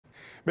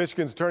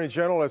Michigan's Attorney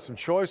General has some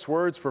choice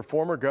words for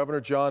former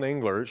Governor John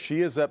Engler.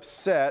 She is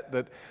upset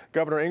that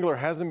Governor Engler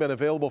hasn't been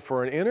available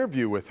for an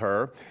interview with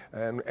her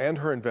and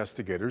her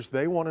investigators.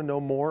 They want to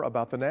know more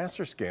about the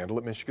Nassar scandal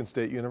at Michigan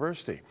State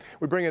University.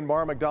 We bring in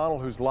Mara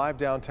McDonald, who's live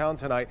downtown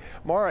tonight.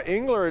 Mara,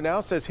 Engler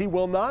now says he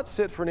will not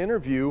sit for an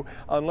interview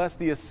unless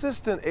the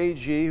assistant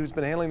AG, who's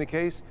been handling the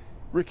case,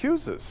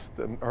 recuses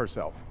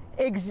herself.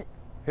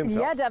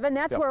 Himself. Yeah, Devin,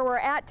 that's where we're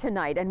at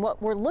tonight. And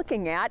what we're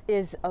looking at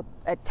is,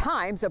 at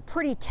times, a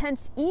pretty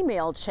tense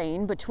email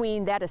chain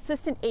between that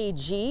assistant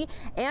AG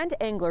and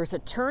Engler's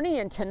attorney.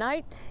 And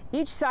tonight,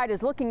 each side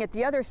is looking at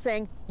the other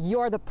saying,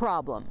 "You're the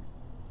problem."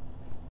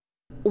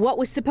 What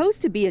was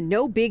supposed to be a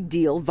no big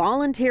deal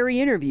voluntary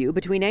interview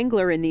between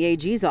Engler and the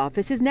AG's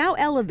office is now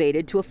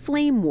elevated to a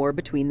flame war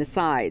between the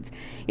sides.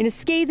 In a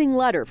scathing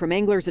letter from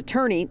Engler's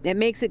attorney, it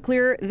makes it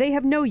clear they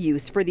have no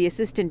use for the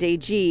assistant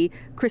AG,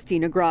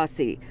 Christina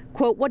Grassi.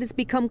 Quote, "What has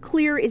become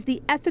clear is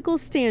the ethical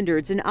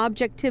standards and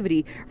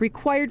objectivity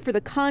required for the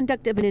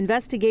conduct of an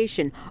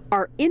investigation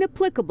are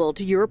inapplicable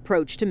to your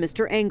approach to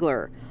Mr.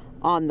 Engler."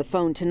 On the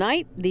phone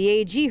tonight, the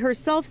AG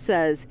herself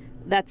says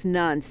that's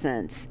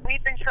nonsense.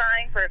 We've been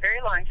trying for a very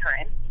long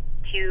time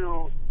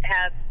to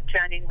have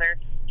John Engler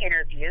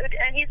interviewed,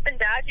 and he's been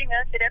dodging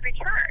us at every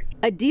turn.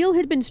 A deal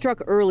had been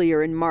struck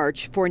earlier in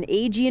March for an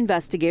AG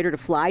investigator to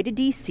fly to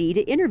D.C.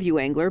 to interview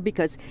Engler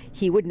because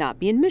he would not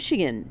be in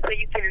Michigan. So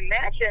you can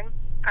imagine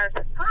our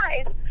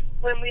surprise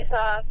when we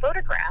saw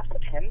photographs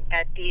of him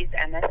at these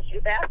MSU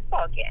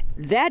basketball games.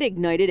 That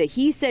ignited a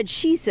he said,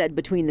 she said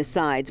between the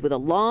sides, with a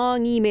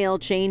long email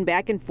chain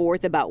back and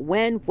forth about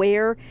when,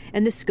 where,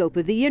 and the scope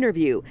of the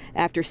interview.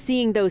 After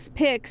seeing those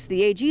pics,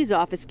 the AG's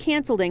office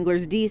canceled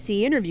Engler's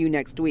D.C. interview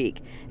next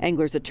week.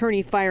 Engler's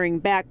attorney firing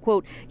back,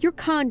 quote, "Your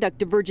conduct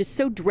diverges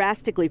so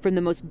drastically from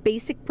the most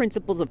basic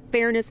principles of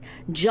fairness,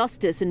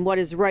 justice, and what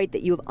is right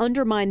that you have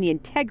undermined the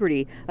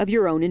integrity of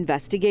your own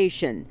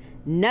investigation."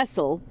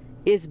 Nassar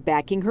is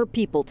backing her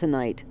people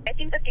tonight. I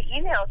think that the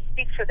emails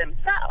speak for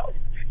themselves.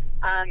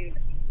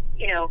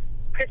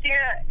 Christina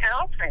and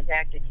all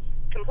transacted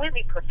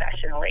completely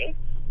professionally.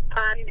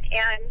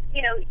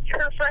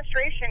 Her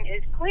frustration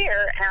is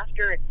clear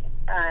after it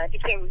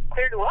became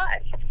clear to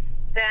us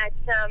that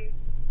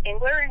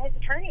Engler and his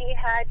attorney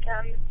had,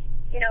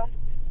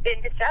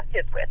 been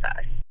deceptive with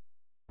us.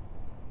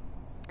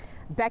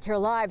 Back here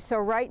live. So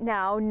right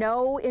now,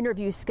 no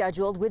interview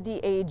scheduled with the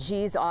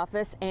AG's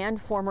office and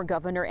former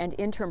governor and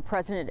interim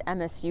president at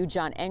MSU,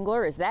 John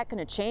Engler. Is that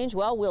going to change?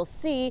 Well, we'll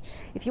see.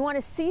 If you want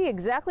to see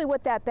exactly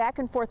what that back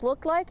and forth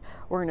looked like,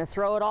 we're going to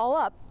throw it all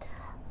up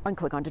on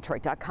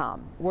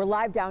clickondetroit.com. We're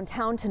live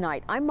downtown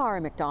tonight. I'm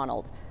Mara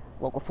McDonald,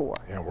 Local 4.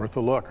 Yeah, worth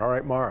a look. All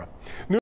right, Mara.